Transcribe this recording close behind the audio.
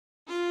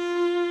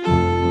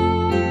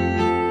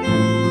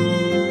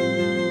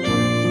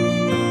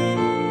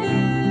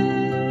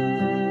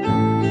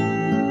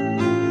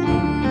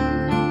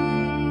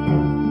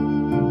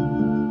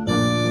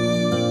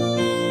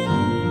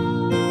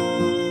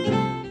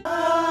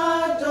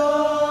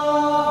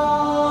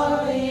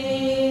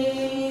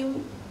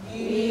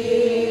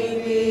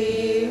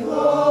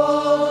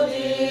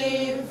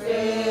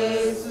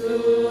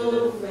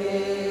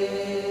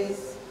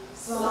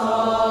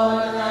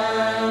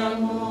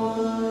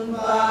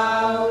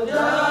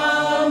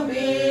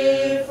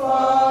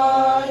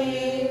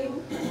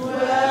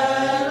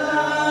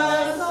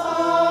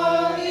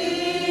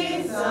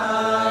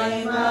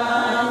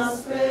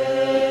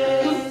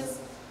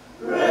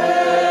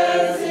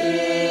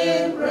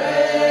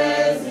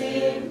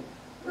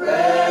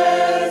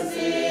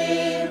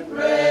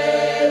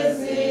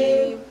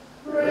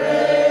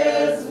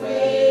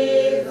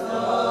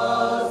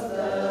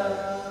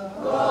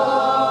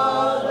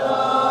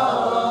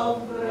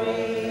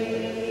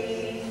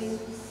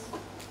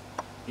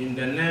In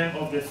the name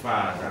of the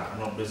Father,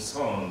 and of the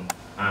Son,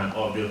 and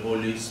of the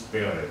Holy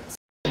Spirit.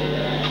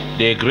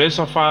 The grace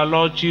of our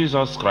Lord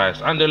Jesus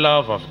Christ, and the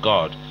love of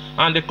God,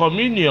 and the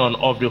communion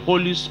of the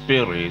Holy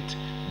Spirit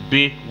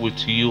be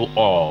with you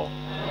all.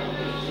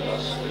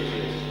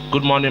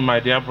 Good morning,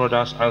 my dear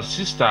brothers and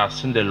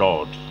sisters in the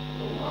Lord.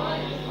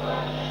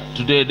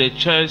 Today the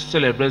Church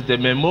celebrates the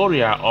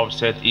memorial of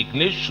St.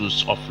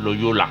 Ignatius of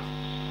Loyola.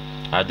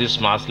 At this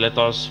Mass, let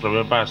us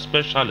remember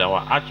especially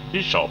our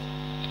Archbishop,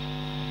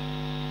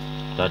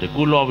 that the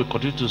good Lord will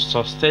continue to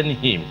sustain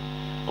him,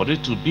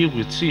 continue to be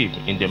with him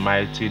in the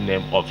mighty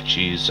name of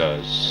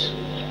Jesus.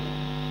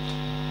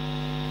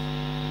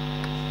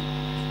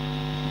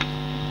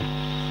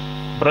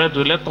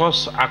 Brethren, let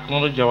us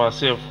acknowledge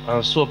ourselves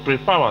and so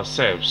prepare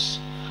ourselves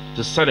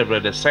to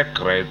celebrate the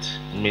sacred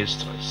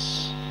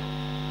mysteries.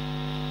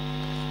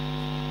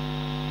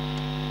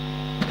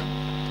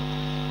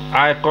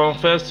 I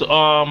confess to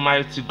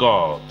Almighty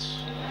God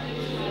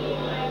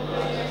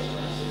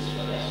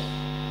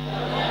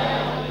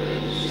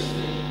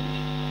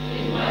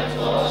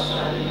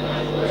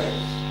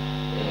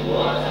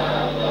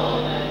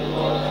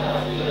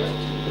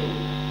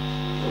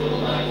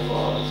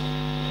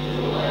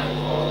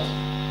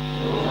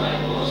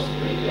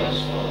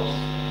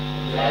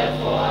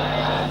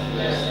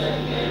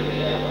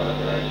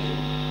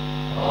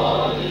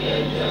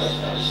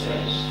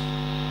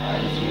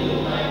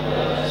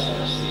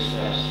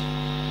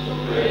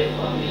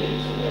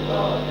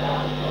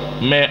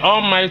May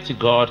Almighty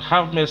God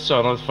have mercy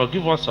on us,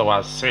 forgive us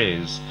our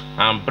sins,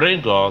 and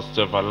bring us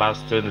to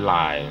everlasting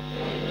life.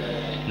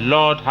 Amen.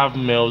 Lord, have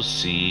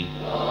mercy.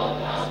 Lord,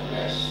 have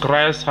mercy.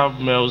 Christ, have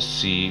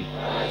mercy.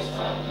 Christ,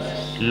 have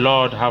mercy.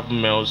 Lord, have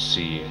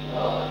mercy.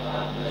 Lord,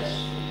 have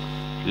mercy.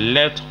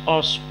 Let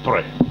us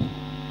pray.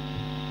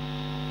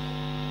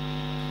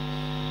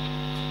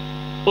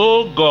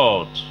 O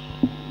God,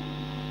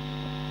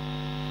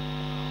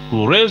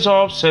 who raised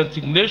up St.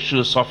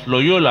 Ignatius of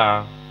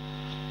Loyola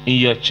in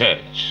your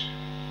church,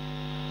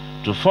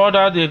 to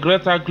further the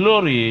greater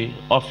glory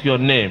of your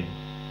name,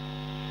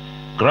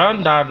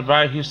 grant that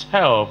by his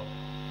help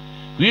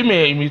we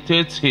may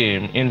imitate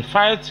him in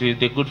fighting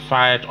the good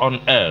fight on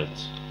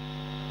earth,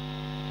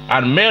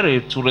 and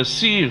merit to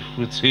receive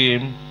with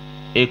him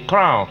a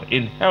crown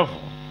in heaven.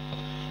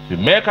 We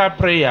make our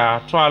prayer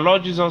to our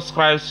Lord Jesus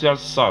Christ, your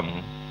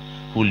Son,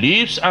 who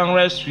lives and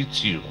rests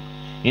with you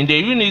in the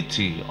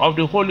unity of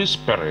the Holy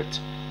Spirit,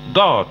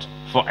 God,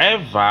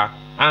 forever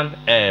and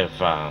ever.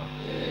 Amen.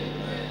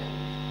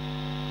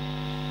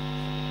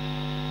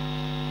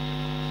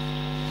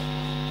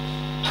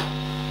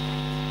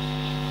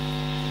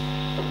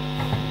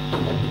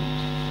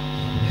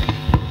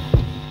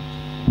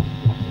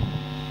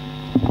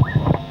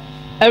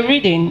 A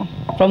reading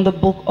from the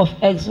book of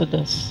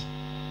Exodus.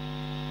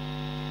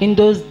 In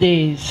those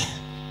days,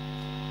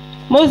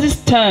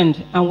 Moses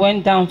turned and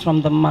went down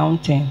from the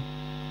mountain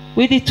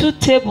with the 2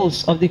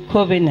 tables of the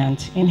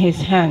covenant in his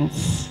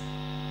hands,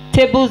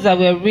 tables that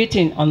were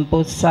written on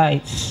both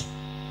sides.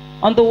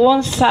 On the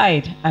one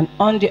side and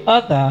on the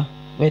other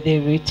were they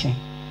written.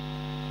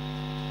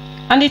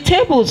 And the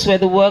tables were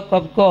the work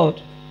of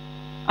God,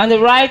 and the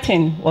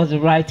writing was the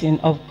writing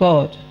of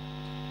God,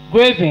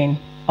 graven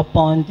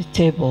upon the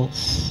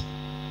tables.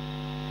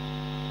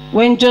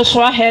 When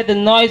Joshua heard the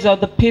noise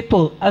of the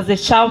people as they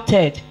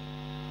shouted,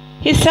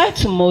 he said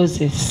to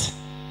Moses,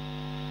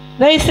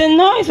 "There is a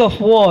noise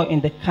of war in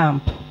the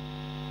camp."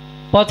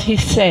 But he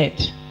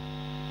said,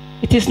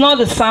 "It is not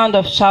the sound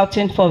of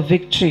shouting for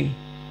victory,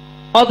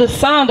 or the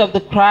sound of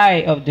the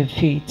cry of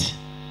defeat,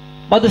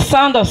 but the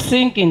sound of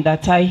singing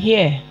that I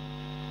hear."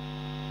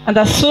 And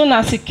as soon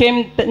as he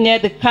came near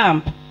the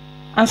camp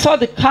and saw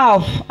the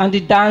calf and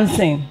the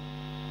dancing,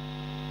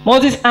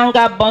 Moses'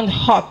 anger burned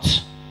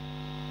hot,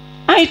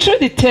 and he threw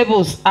the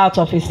tables out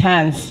of his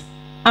hands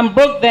and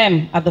broke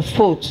them at the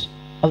foot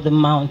of the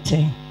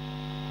mountain.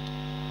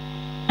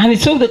 And he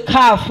took the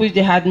calf which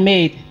they had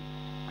made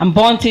and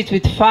burnt it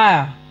with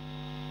fire,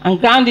 and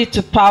ground it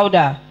to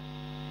powder,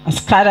 and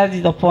scattered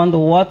it upon the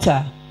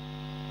water,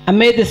 and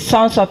made the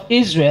sons of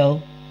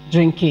Israel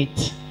drink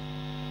it.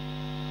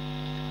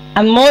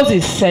 And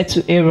Moses said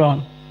to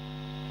Aaron,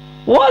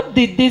 "What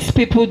did these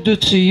people do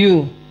to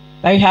you,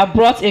 that you have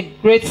brought a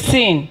great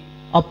sin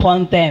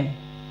upon them?"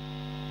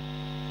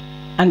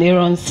 And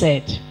Aaron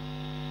said,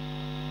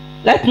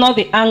 "Let not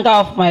the anger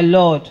of my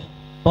Lord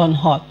burn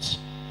hot.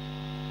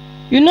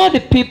 You know the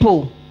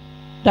people,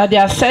 that they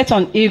are set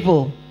on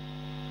evil.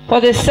 For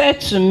they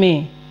said to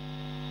me,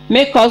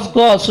 'Make us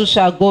gods who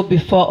shall go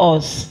before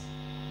us.'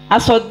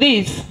 As for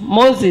this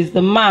Moses,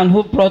 the man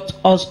who brought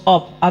us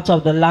up out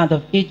of the land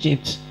of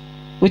Egypt,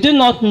 we do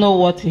not know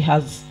what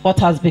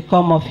has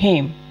become of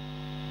him."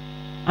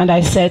 And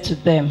I said to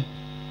them,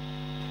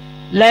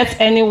 "Let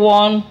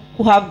anyone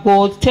who have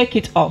gold take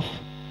it off."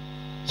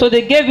 So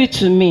they gave it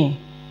to me,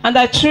 and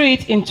I threw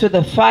it into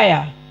the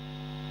fire,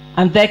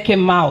 and there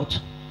came out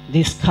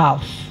this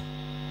calf.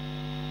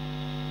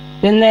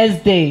 The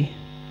next day,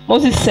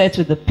 Moses said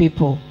to the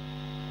people,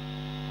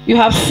 "You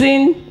have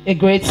sinned a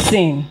great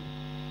sin,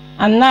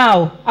 And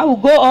now I will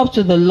go up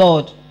to the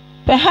Lord.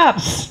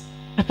 Perhaps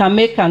I can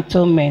make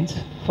atonement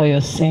for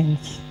your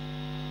sins."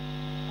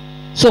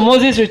 So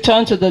Moses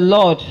returned to the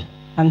Lord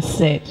and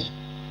said,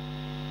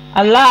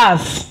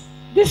 "Alas,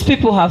 these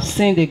people have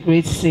sinned a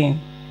great sin.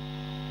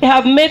 They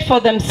have made for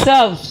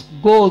themselves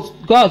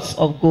gods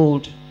of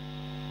gold.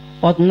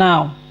 But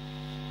now,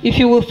 if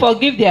you will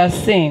forgive their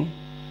sin,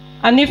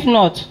 and if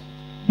not,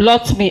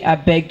 blot me, I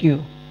beg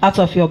you, out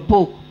of your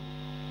book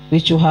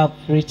which you have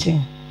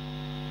written."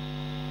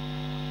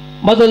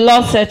 But the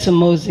Lord said to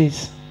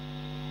Moses,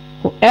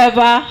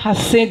 "Whoever has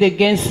sinned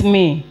against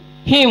me,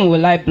 him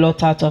will I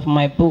blot out of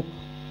my book.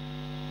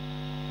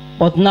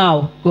 But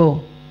now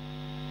go.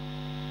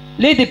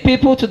 Lead the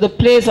people to the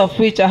place of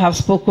which I have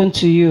spoken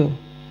to you.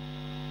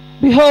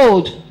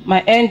 Behold,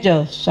 my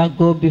angels shall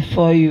go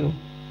before you.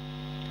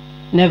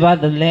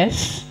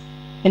 Nevertheless,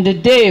 in the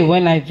day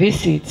when I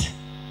visit,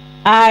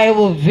 I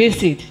will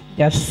visit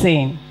their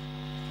sin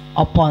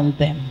upon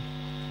them."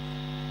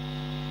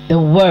 The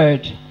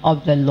word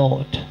of the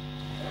Lord.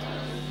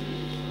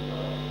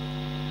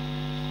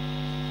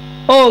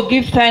 Oh,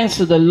 give thanks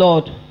to the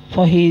Lord,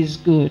 for he is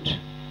good.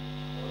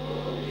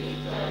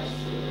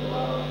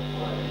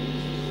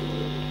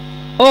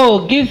 Oh,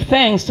 give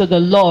thanks to the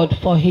Lord,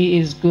 for he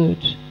is good.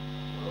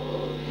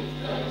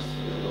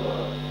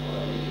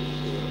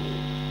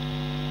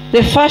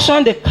 They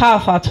fashioned a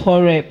calf at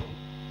Horeb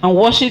and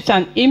worshipped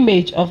an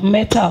image of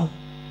metal.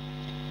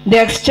 They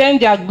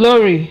exchanged their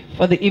glory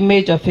for the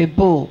image of a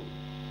bull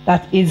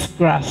that eats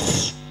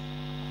grass.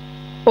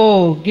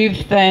 Oh, give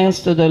thanks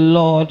to the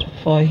Lord,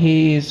 for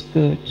he is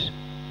good.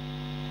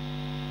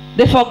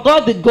 They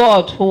forgot the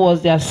God who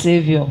was their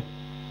Savior,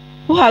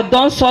 who had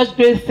done such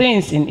great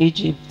things in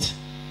Egypt,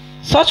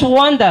 such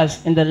wonders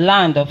in the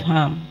land of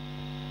Ham,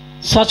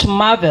 such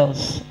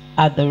marvels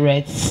at the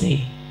Red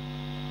Sea.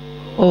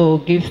 Oh,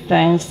 give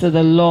thanks to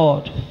the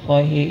Lord,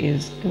 for he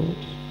is good.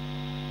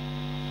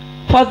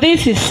 For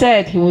this he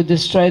said he would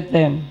destroy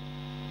them.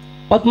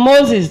 But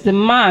Moses, the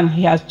man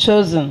he had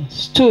chosen,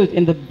 stood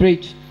in the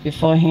breach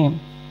before him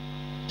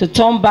to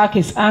turn back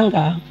his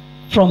anger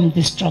from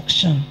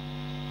destruction.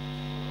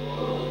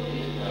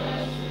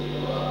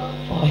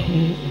 For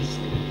he is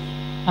good.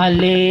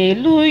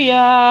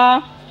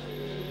 Hallelujah.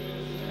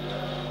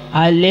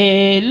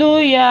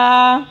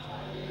 Hallelujah.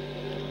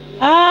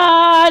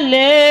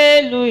 Hallelujah.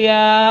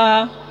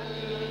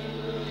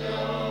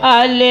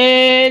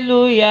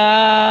 Hallelujah.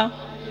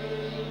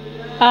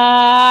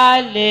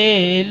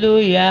 Hallelujah.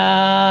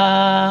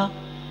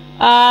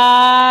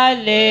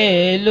 Hallelujah.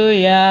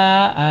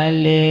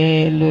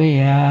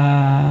 Hallelujah.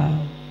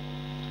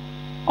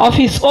 Of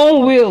his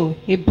own will,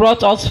 he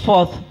brought us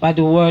forth by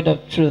the word of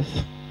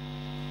truth,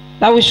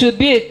 that we should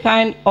be a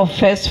kind of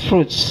first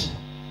fruits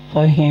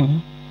for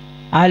him.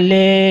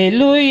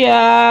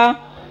 Hallelujah.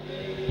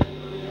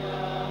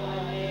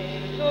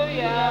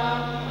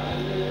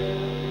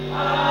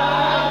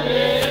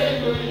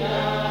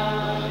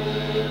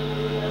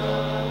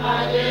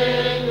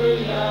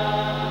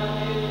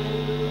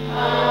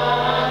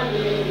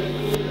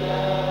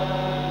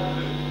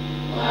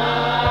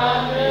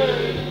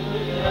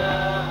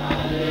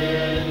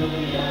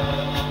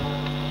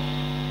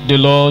 The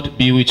Lord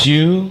be with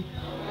you.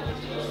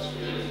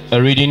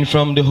 A reading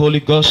from the Holy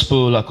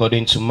Gospel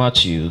according to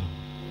Matthew.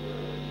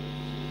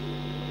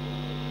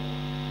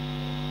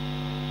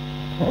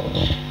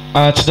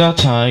 At that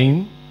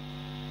time,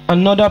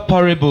 another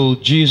parable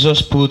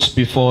Jesus put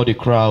before the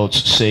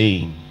crowds,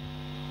 saying,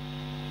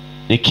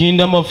 "The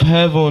kingdom of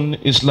heaven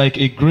is like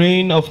a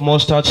grain of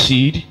mustard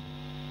seed,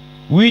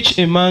 which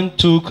a man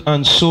took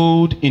and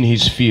sowed in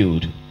his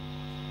field.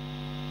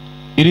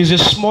 It is the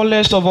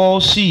smallest of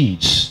all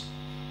seeds,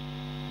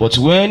 but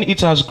when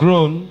it has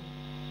grown,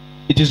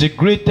 it is the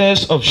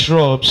greatest of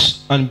shrubs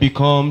and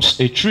becomes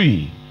a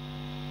tree,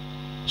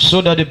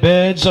 so that the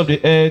birds of the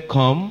air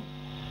come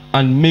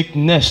and make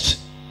nests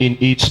in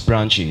its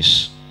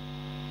branches."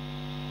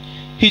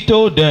 He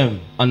told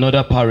them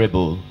another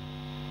parable.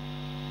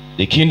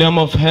 "The kingdom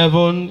of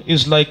heaven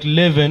is like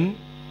leaven,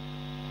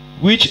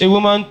 which a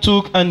woman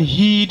took and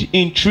hid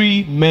in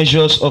 3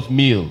 measures of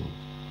meal,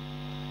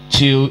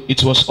 till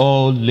it was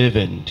all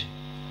leavened."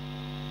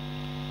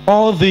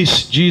 All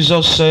this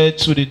Jesus said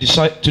to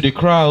the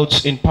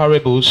crowds in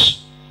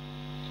parables.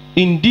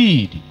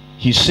 Indeed,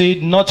 he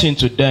said nothing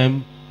to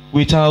them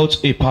without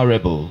a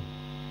parable.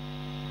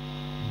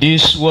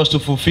 This was to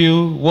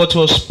fulfill what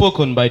was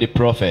spoken by the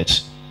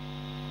prophet.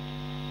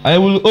 "I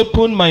will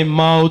open my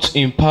mouth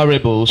in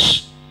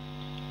parables.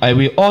 I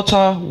will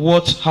utter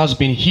what has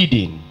been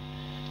hidden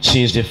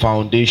since the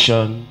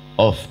foundation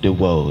of the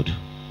world."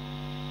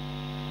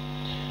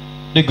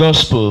 The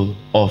Gospel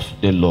of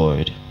the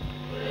Lord.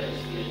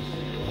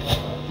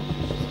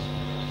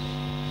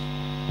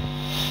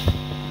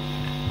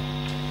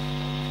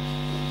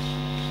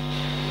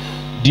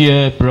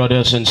 Dear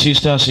brothers and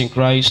sisters in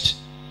Christ,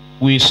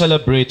 we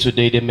celebrate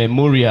today the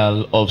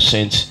memorial of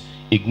Saint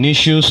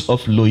Ignatius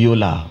of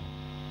Loyola.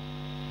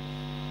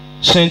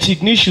 Saint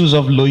Ignatius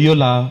of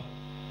Loyola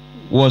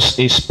was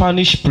a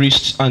Spanish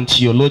priest and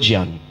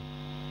theologian.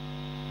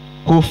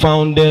 who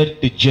founded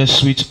the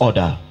Jesuit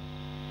order.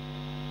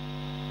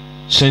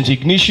 St.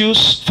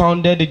 Ignatius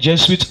founded the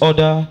Jesuit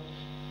order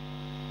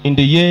in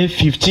the year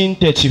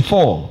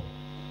 1534,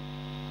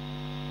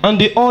 and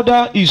the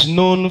order is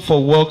known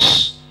for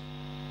works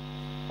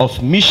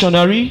of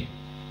missionary,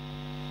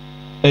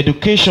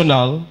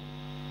 educational,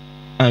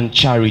 and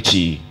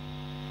charity.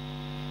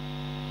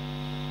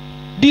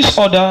 This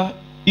order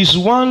is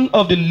one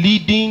of the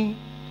leading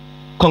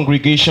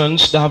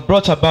congregations that have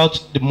brought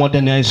about the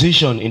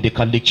modernization in the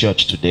Catholic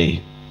Church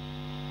today.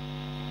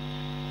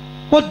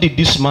 What did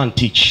this man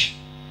teach?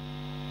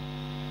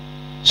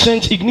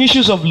 St.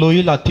 Ignatius of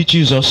Loyola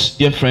teaches us,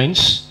 dear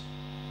friends,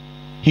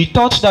 he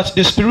taught that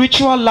the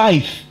spiritual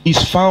life is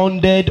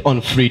founded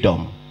on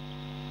freedom.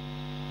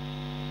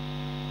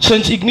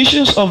 St.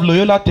 Ignatius of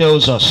Loyola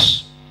tells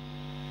us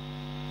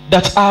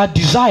that our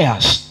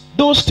desires,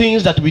 those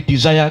things that we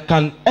desire,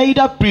 can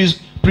either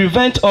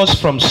prevent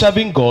us from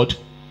serving God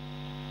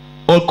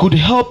or could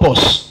help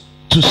us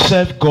to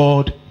serve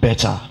God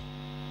better.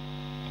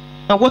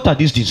 And what are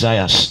these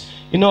desires?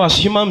 You know, as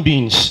human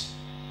beings,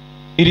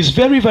 it is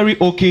very, very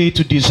okay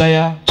to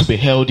desire to be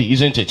healthy,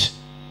 isn't it?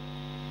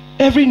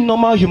 Every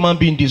normal human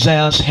being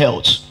desires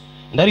health.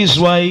 And that is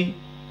why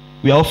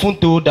we are often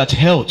told that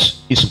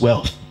health is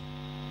wealth.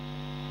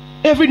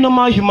 Every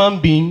normal human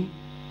being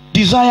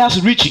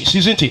desires riches,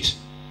 isn't it?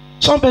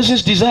 Some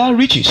persons desire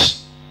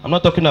riches. I'm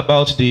not talking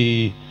about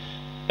the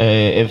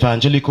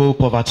evangelical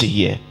poverty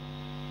here.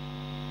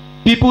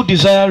 People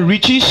desire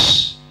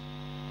riches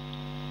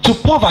to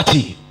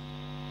poverty.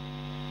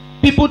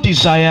 People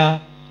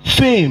desire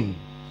fame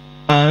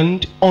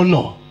and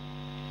honor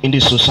in the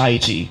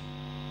society.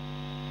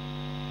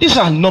 These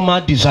are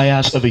normal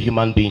desires of a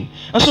human being.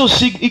 And so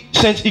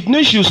St.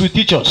 Ignatius will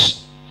teach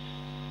us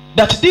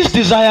that these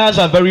desires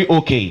are very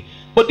okay,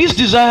 but these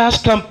desires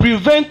can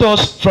prevent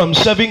us from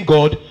serving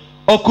God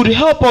or could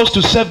help us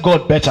to serve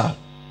God better.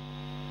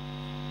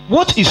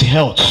 What is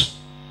health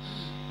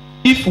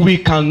if we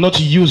cannot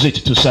use it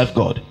to serve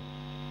God?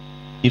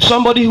 If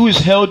somebody who is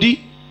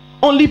healthy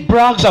only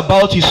brags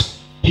about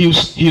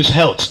his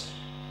health,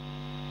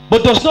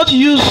 but does not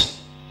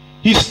use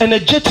his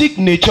energetic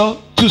nature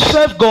to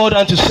serve God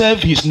and to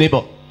serve his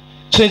neighbor,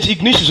 St.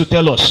 Ignatius will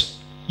tell us,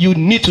 you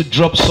need to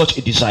drop such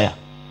a desire.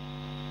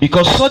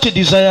 Because such a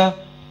desire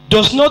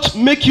does not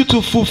make you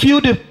to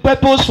fulfill the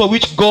purpose for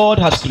which God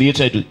has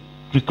created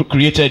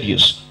you.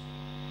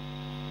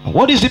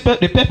 What is the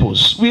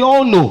purpose? We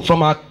all know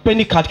from our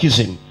penny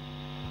catechism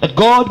that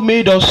God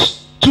made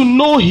us to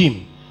know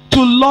him,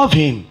 to love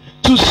him,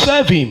 to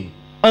serve him,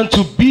 and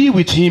to be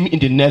with him in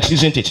the next,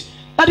 isn't it?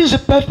 That is the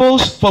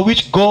purpose for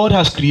which God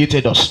has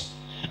created us.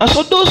 And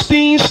so those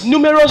things,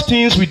 numerous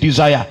things we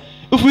desire,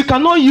 if we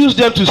cannot use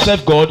them to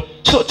serve God,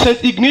 so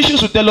St.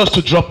 Ignatius will tell us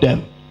to drop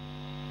them.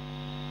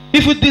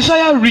 If we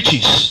desire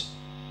riches,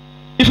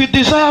 if we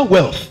desire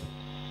wealth,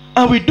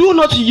 and we do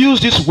not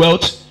use this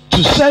wealth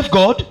to serve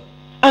God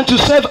and to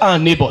serve our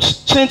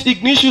neighbors, St.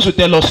 Ignatius will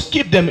tell us,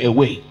 keep them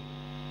away.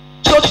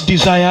 Such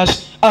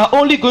desires are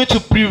only going to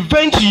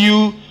prevent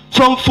you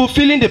from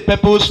fulfilling the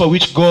purpose for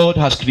which God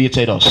has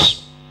created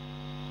us.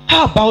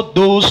 How about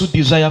those who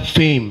desire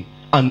fame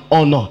and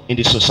honor in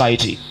the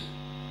society?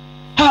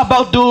 How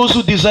about those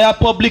who desire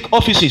public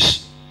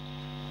offices?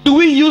 Do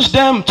we use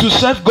them to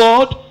serve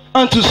God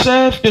and to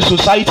serve the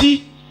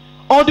society?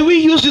 Or do we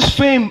use this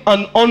fame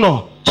and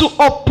honor to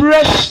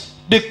oppress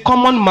the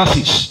common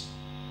masses?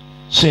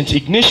 St.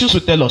 Ignatius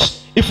will tell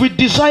us, if we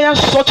desire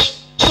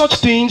such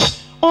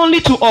things only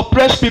to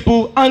oppress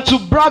people and to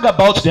brag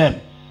about them,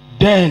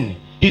 then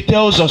he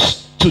tells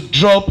us to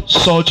drop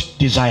such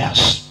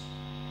desires.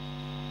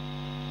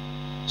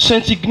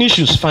 St.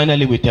 Ignatius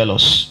finally will tell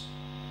us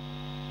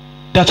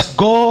that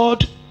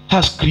God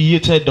has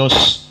created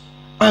us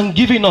and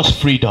given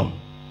us freedom.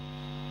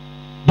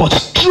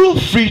 But true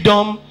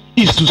freedom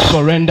is to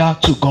surrender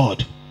to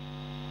God.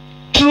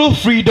 True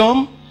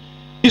freedom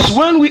is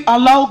when we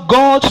allow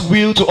God's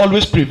will to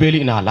always prevail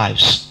in our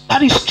lives.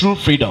 That is true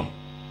freedom.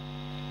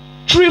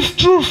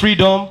 True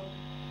freedom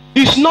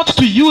is not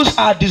to use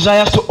our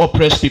desires to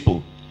oppress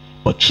people,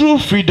 but true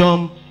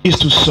freedom is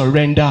to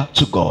surrender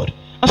to God.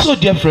 And so,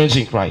 dear friends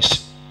in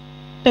Christ,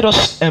 let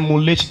us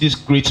emulate this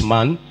great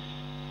man,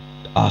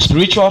 our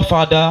spiritual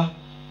father,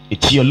 a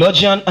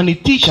theologian, and a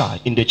teacher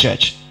in the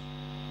church.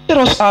 Let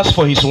us ask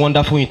for his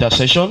wonderful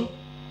intercession,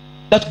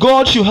 that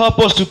God should help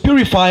us to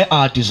purify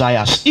our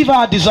desires. If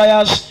our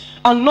desires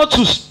are not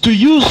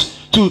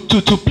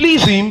to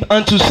please him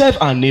and to serve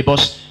our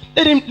neighbors,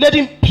 let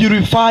him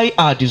purify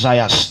our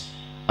desires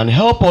and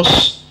help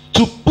us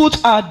to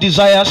put our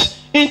desires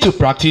into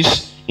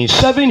practice in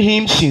serving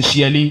him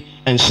sincerely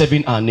and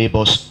serving our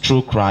neighbors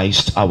through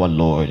Christ our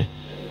Lord.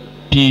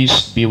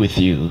 Peace be with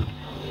you.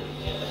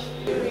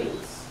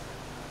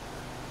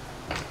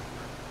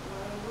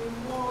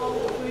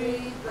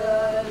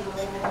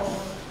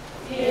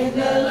 In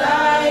the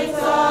light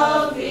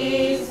of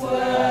his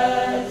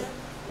word,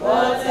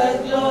 what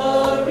a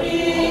glory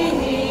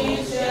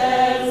he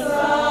sheds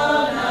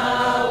on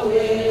our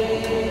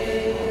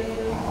way.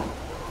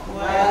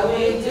 While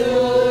we do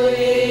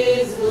his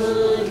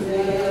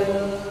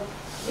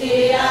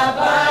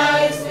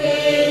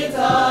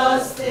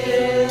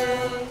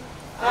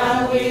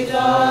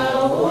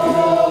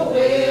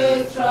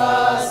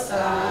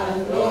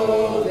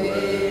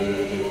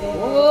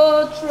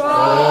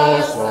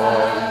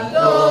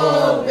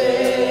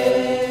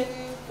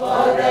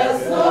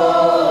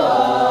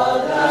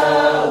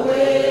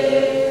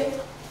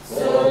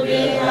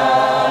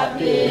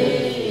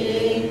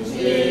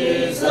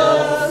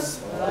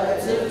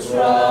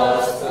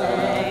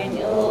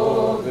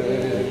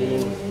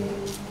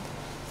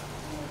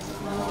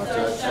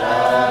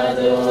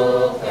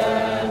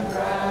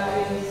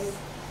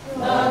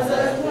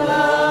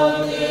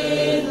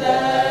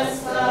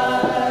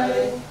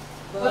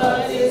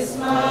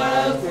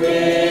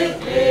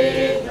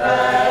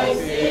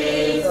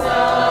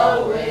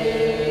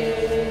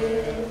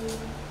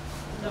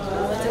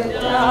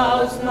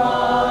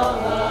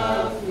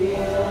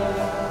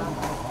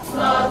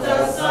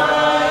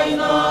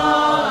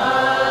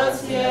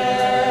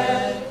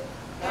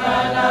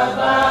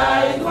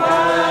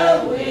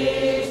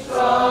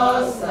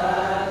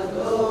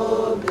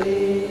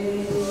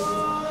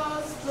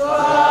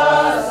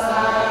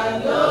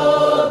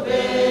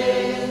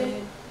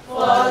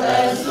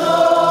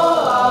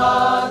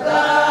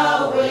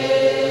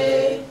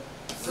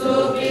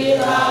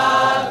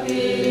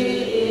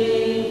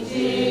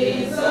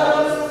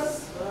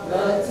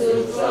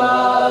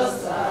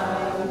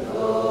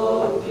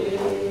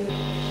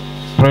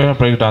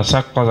pray that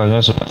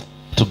sacrifice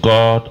to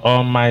God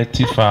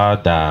Almighty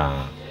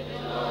Father.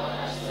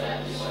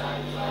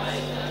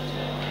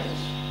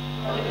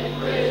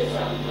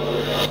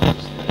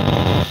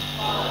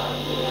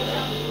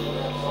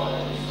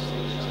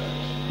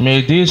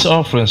 May these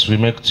offerings we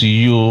make to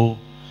you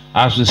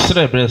as we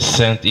celebrate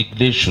Saint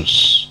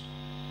Ignatius,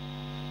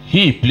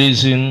 he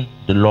pleasing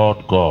the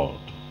Lord God,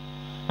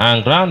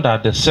 and grant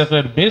that the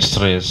sacred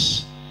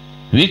mysteries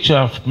which you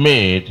have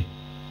made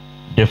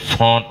the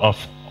font of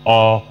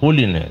all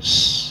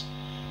holiness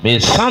may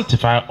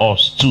sanctify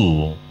us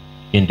too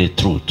in the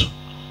truth,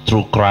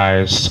 through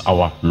Christ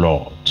our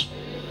Lord.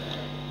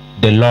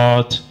 The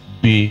Lord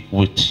be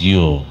with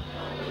you.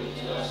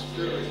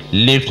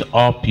 Lift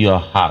up your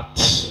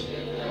hearts.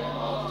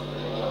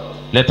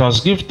 Let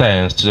us give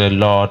thanks to the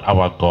Lord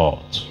our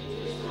God.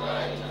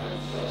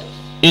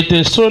 It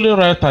is truly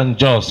right and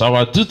just,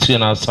 our duty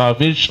and our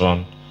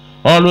salvation,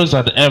 always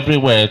and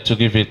everywhere to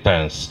give it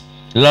thanks.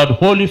 Lord,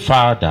 Holy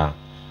Father,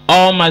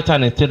 Almighty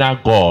and eternal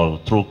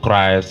God, through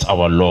Christ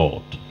our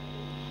Lord.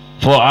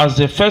 For as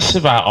the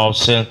festival of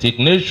Saint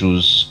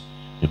Ignatius,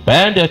 you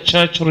bade the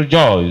church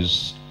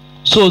rejoice,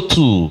 so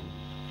too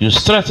you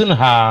strengthen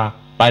her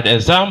by the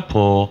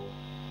example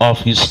of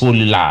his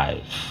holy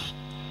life.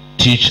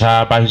 Teach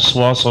her by his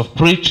words of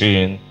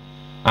preaching,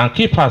 and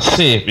keep her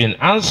safe in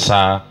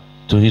answer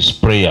to his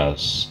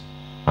prayers.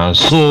 And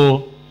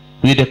so,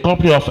 with the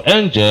company of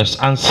angels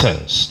and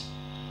saints,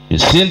 we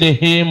sing the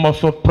hymn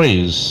of your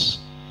praise,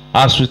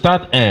 as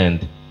without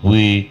end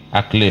we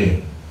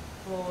acclaim.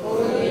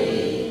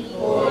 Holy,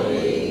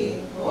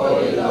 holy,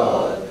 holy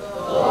Lord,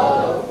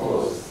 God of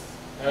hosts,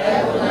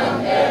 heaven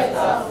and earth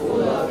are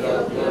full of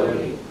your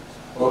glory.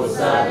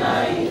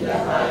 Hosanna in the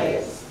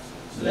highest.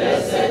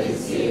 Blessed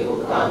is he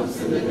who comes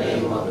in the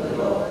name of the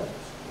Lord.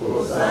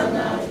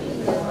 Hosanna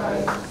in the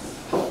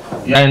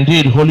highest. You are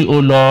indeed holy, O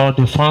Lord,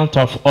 the fount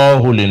of all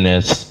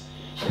holiness.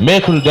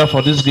 Make room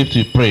for this gift,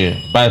 we pray,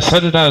 by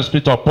sending down the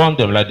Spirit upon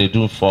them like they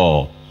do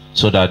fall,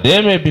 so that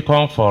they may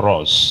become for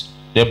us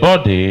the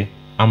body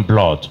and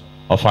blood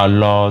of our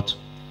Lord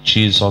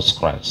Jesus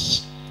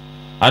Christ.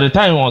 At the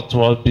time he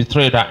was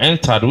betrayed and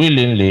entered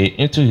willingly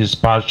into his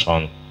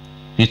passion,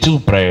 he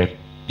took bread,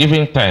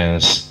 giving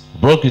thanks,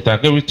 broke it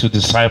and gave it to the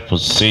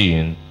disciples,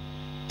 saying,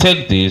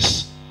 "Take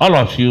this, all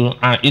of you,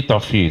 and eat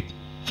of it,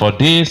 for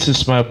this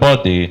is my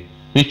body,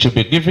 which will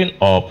be given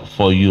up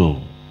for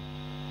you."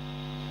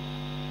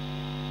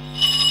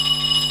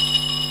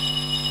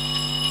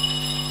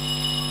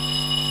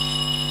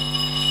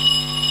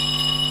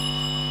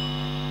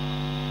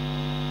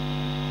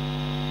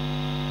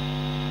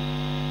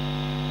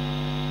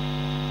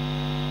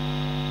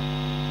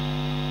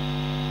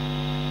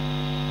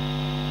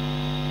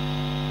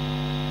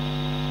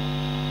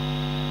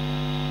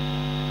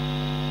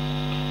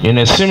 In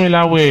a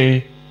similar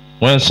way,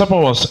 when supper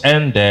was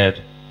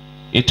ended,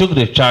 he took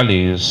the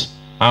chalice,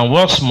 and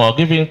once more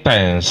giving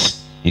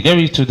thanks, he gave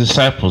it to the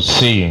disciples,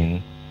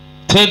 saying,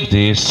 "Take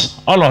this,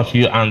 all of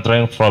you, and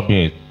drink from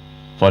it,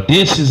 for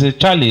this is the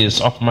chalice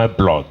of my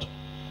blood,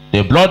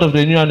 the blood of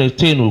the new and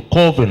eternal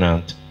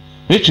covenant,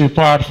 which is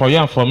poured for you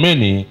and for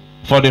many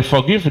for the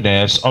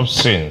forgiveness of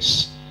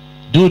sins.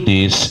 Do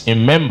this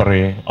in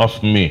memory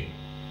of me."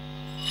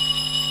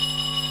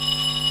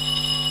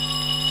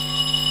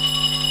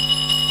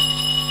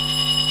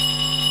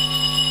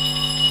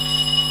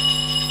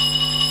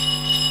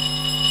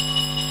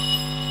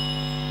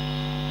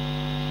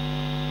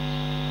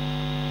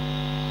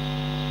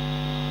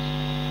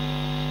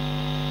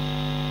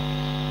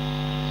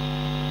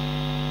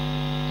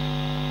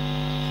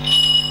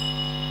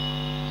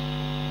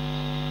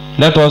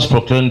 Let us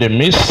proclaim the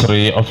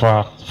mystery of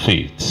our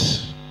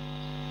faith.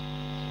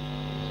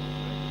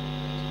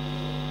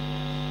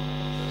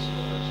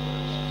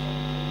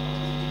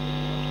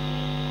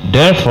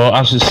 Therefore,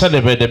 as we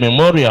celebrate the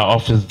memorial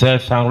of his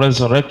death and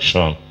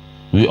resurrection,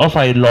 we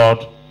offer you, Lord,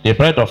 the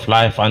bread of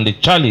life and the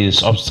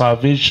chalice of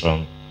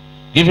salvation,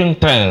 giving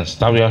thanks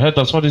that we have heard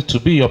us worthy to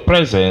be your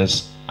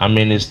presence and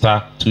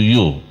minister to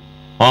you.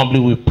 Humbly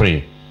we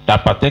pray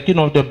that partaking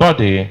of the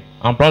body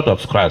and blood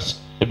of Christ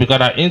may be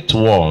gathered into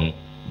one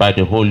by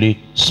the Holy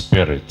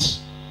Spirit.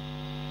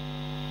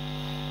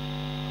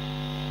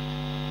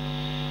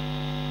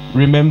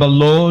 Remember,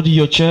 Lord,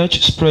 your church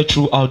spread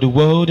throughout the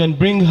world and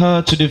bring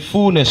her to the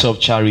fullness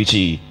of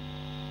charity,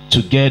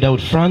 together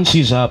with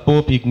Francis, our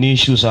Pope,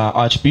 Ignatius, our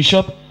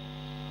Archbishop,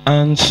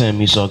 and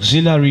his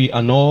auxiliary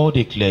and all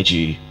the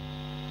clergy.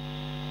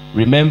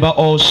 Remember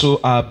also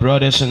our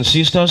brothers and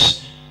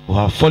sisters who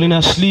have fallen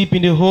asleep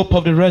in the hope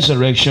of the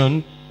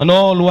resurrection, and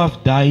all who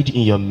have died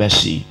in your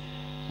mercy.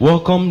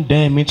 Welcome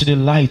them into the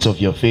light of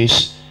your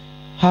face.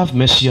 Have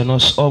mercy on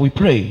us all, we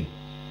pray,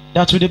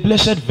 that with the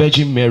Blessed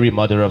Virgin Mary,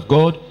 Mother of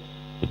God,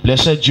 the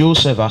Blessed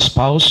Joseph, our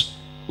spouse,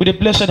 with the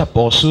blessed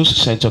apostles,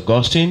 St.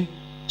 Augustine,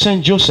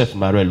 St. Joseph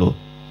Marello,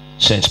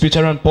 St.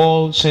 Peter and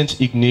Paul, St.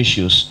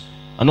 Ignatius,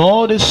 and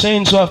all the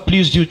saints who have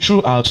pleased you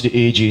throughout the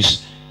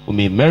ages, who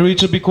may merit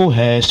to be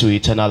co-heirs to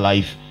eternal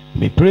life,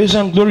 may praise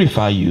and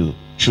glorify you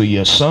through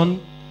your Son,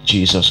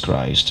 Jesus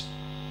Christ.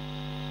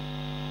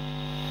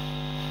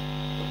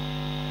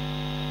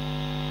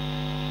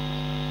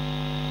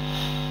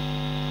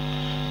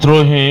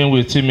 Through him,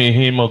 with him, in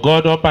him, O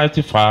God,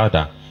 Almighty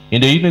Father,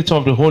 in the unity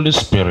of the Holy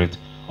Spirit,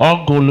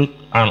 all glory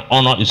and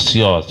honor is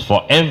yours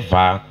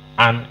forever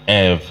and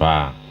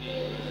ever.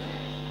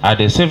 At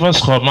the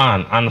Savior's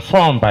command and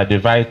formed by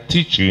divine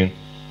teaching,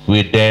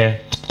 we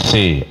dare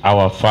say,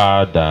 Our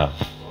Father.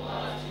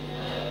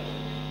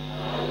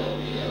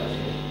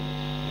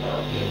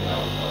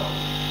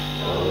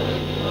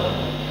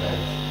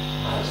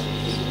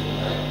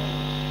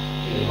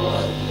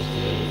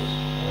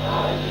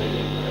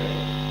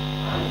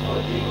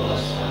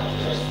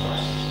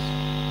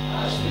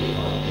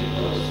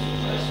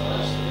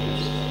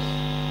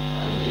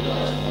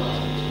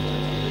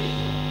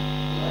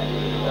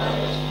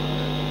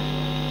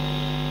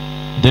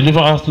 Deliver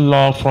us,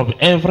 Lord, from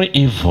every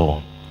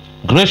evil.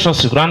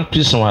 Graciously grant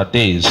peace in our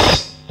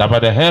days, that by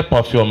the help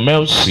of your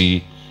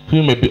mercy,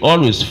 we may be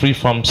always free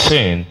from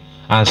sin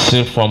and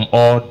safe from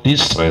all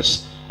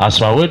distress, as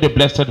we await the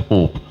blessed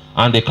hope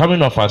and the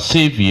coming of our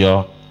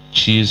Savior,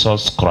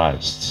 Jesus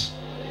Christ.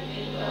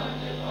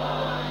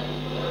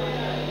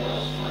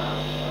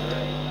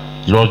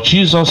 Lord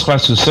Jesus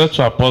Christ, you said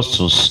to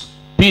apostles,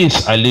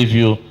 peace I leave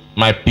you,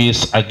 my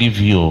peace I give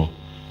you.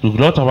 You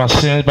blot our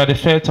sins by the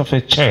faith of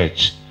a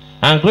church,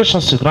 and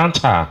graciously grant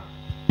her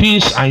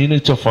peace and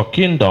unity of our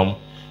kingdom,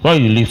 where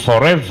you live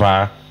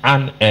forever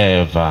and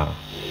ever.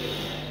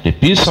 The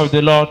peace of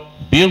the Lord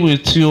be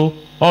with you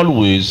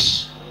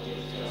always.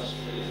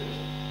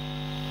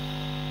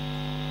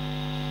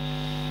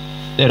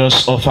 Let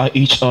us offer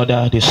each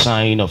other the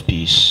sign of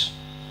peace.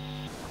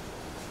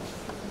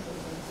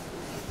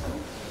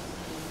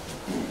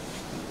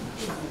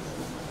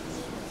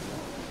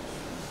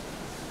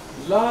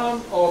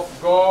 Lamb of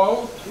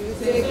God, you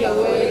take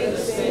away the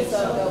sins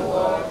of the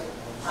world,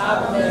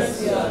 have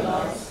mercy on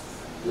us.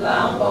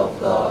 Lamb of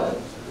God,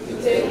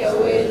 you take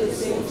away the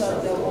sins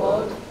of the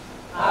world,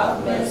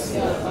 have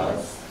mercy on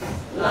us.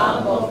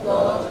 Lamb of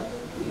God,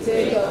 you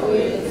take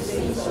away the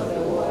sins of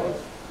the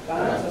world,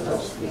 grant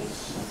us peace.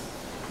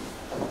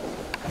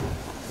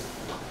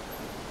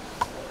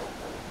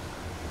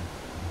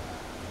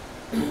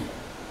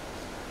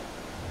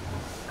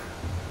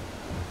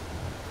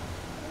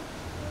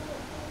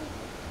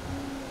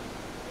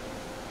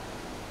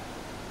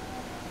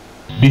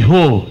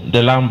 Behold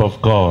the Lamb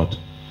of God.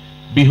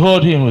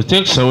 Behold him who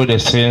takes away the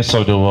sins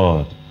of the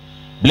world.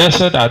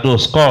 Blessed are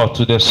those called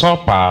to the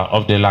supper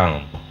of the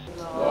Lamb.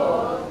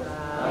 Lord,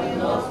 I am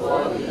not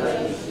worthy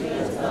that you should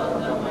enter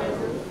under my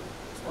roof,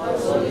 but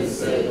only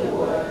say the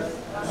word,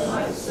 and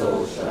my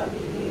soul shall be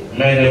healed.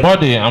 May the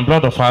body and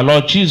blood of our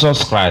Lord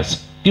Jesus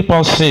Christ keep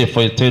us safe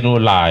for eternal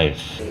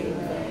life. Amen.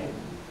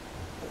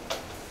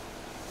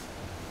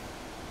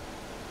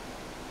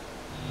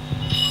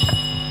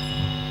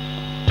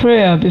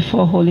 Prayer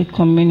before Holy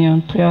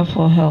Communion, prayer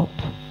for help.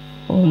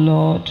 O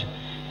Lord,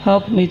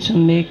 help me to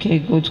make a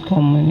good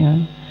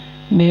communion.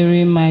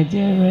 Mary, my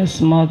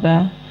dearest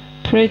mother,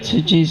 pray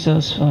to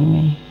Jesus for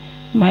me.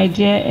 My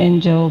dear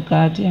angel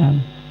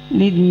guardian,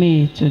 lead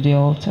me to the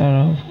altar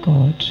of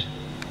God.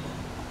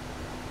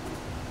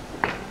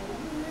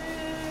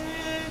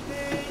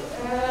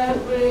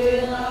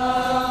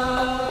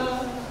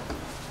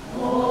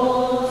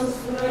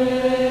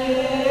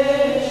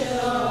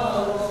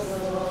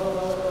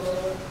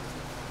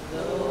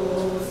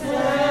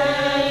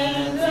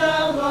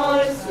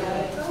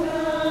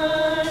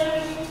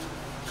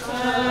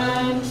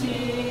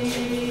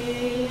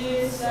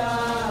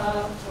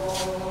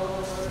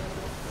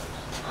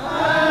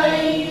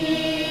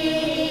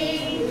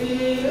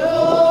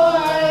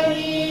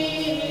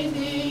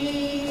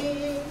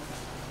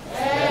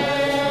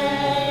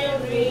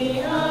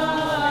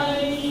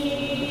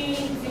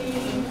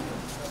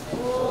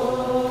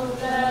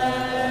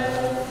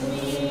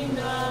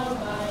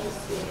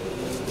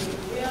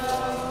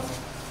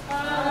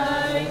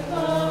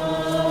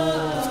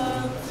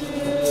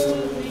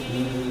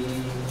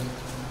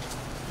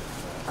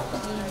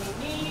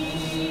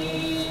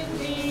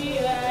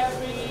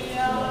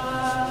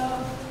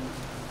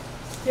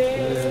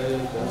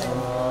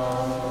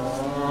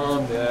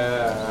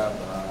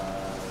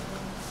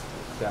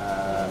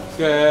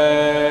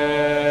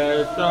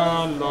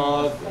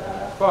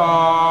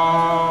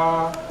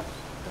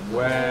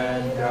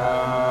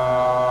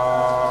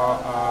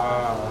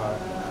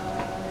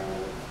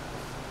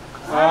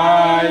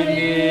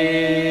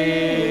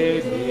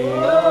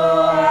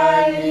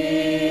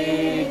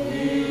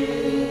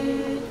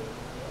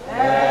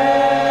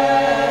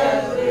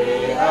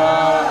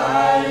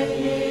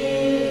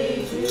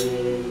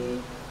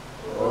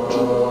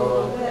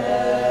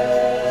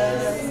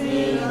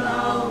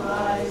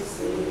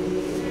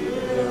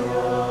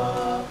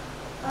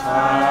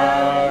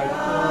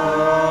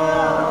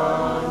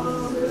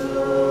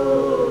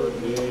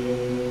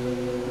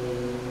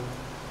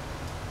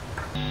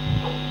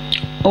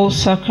 O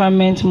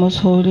sacrament most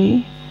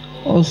holy,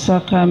 O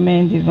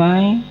sacrament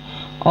divine,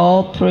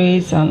 all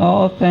praise and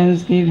all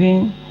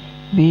thanksgiving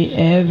be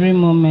every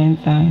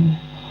moment thine.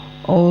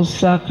 O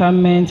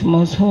sacrament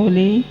most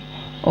holy,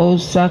 O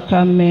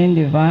sacrament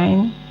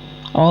divine,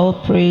 all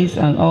praise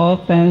and all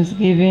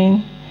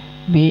thanksgiving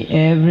be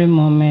every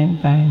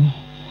moment thine.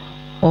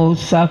 O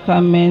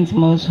sacrament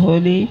most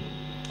holy,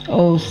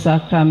 O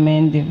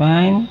sacrament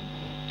divine,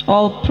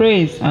 all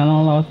praise and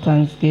all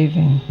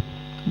thanksgiving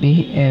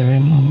be every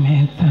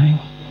moment thine.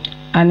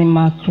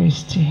 Anima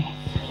Christi,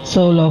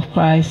 soul of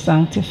Christ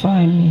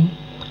sanctify me,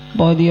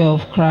 body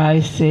of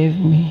Christ save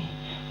me,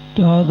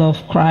 blood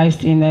of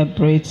Christ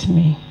inebriate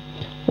me,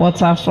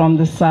 water from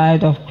the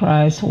side of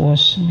Christ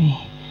wash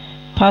me,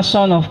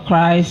 passion of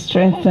Christ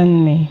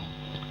strengthen me.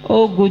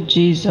 O good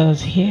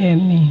Jesus, hear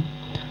me.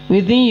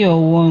 Within your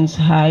wounds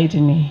hide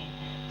me.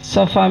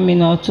 Suffer me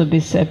not to be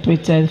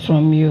separated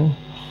from you.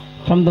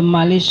 From the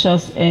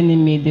malicious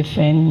enemy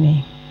defend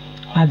me.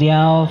 At the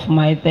hour of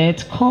my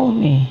death call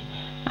me,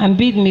 and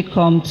bid me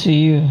come to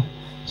you,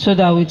 so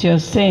that with your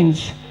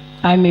saints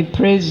I may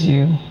praise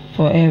you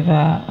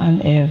forever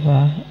and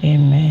ever.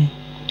 Amen.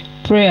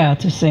 Prayer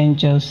to Saint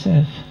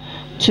Joseph.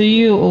 To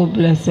you, O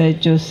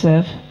blessed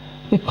Joseph,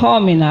 we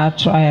come in our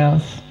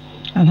trials,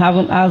 and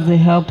having asked the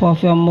help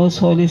of your most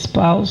holy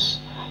spouse,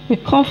 we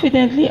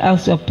confidently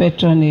ask your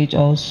patronage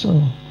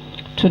also,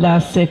 to that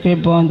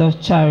sacred bond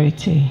of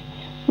charity,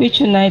 which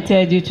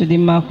united you to the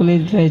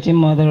Immaculate Virgin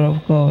Mother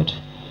of God,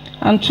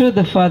 and through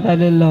the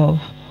fatherly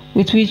love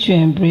with which you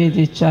embrace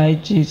the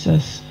child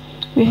Jesus,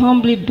 we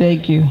humbly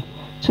beg you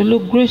to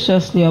look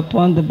graciously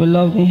upon the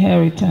beloved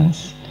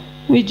inheritance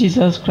which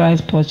Jesus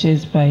Christ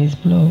purchased by his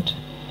blood,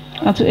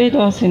 and to aid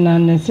us in our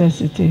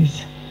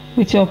necessities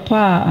with your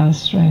power and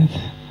strength.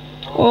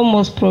 O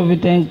most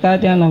provident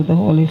guardian of the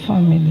Holy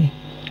Family,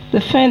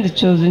 defend the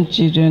chosen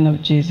children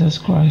of Jesus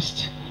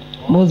Christ.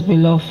 Most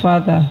beloved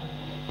Father,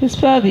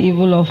 dispel the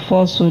evil of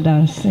falsehood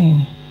and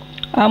sin.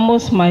 Our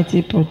most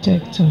mighty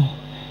protector,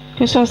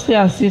 graciously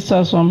assist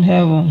us from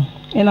heaven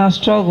in our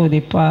struggle with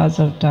the powers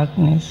of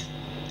darkness.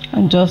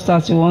 And just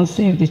as you once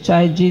saved the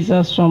child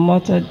Jesus from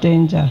mortal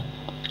danger,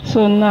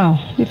 so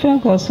now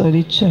defend God's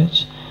holy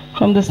church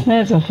from the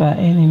snares of our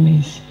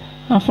enemies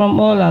and from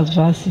all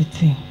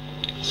adversity.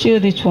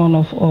 Shield each one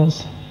of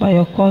us by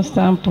your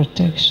constant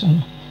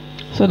protection,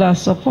 so that,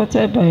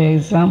 supported by your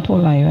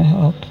example and your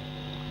help,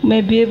 we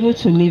may be able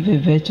to live a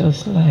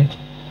virtuous life,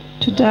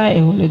 to die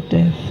a holy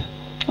death,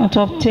 and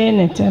to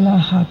obtain eternal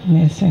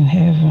happiness in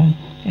heaven.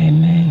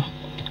 Amen.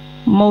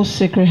 Most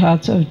Sacred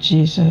Heart of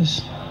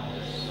Jesus,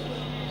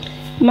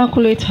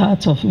 Immaculate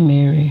Heart of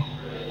Mary,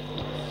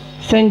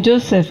 Saint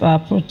Joseph our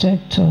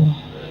protector,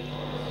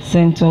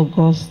 Saint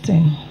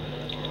Augustine,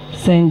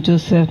 Saint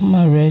Joseph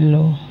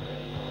Marello,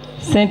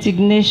 Saint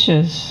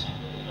Ignatius,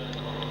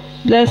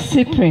 Blessed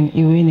Cyprian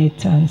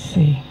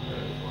Iwinitansi.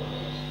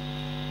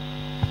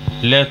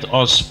 Let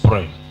us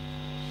pray.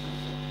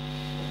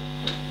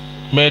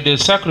 May the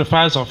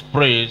sacrifice of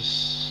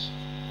praise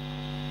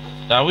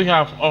that we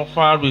have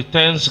offered with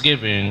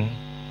thanksgiving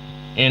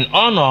in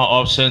honor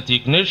of Saint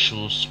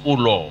Ignatius, O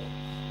Lord,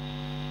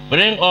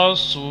 bring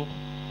us to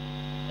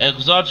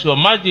exalt your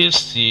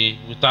majesty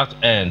without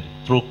end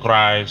through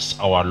Christ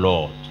our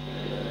Lord.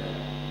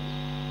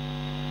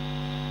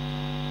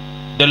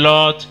 The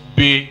Lord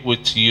be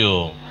with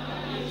you.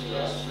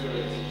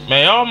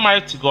 May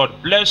Almighty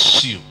God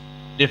bless you,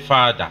 the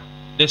Father,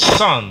 the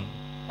Son,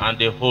 and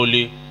the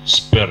Holy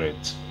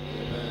Spirit.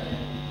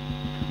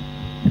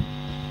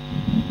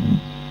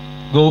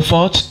 Go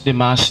forth, the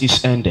Mass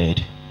is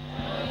ended.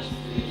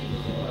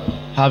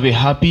 Have a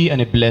happy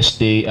and a blessed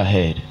day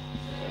ahead.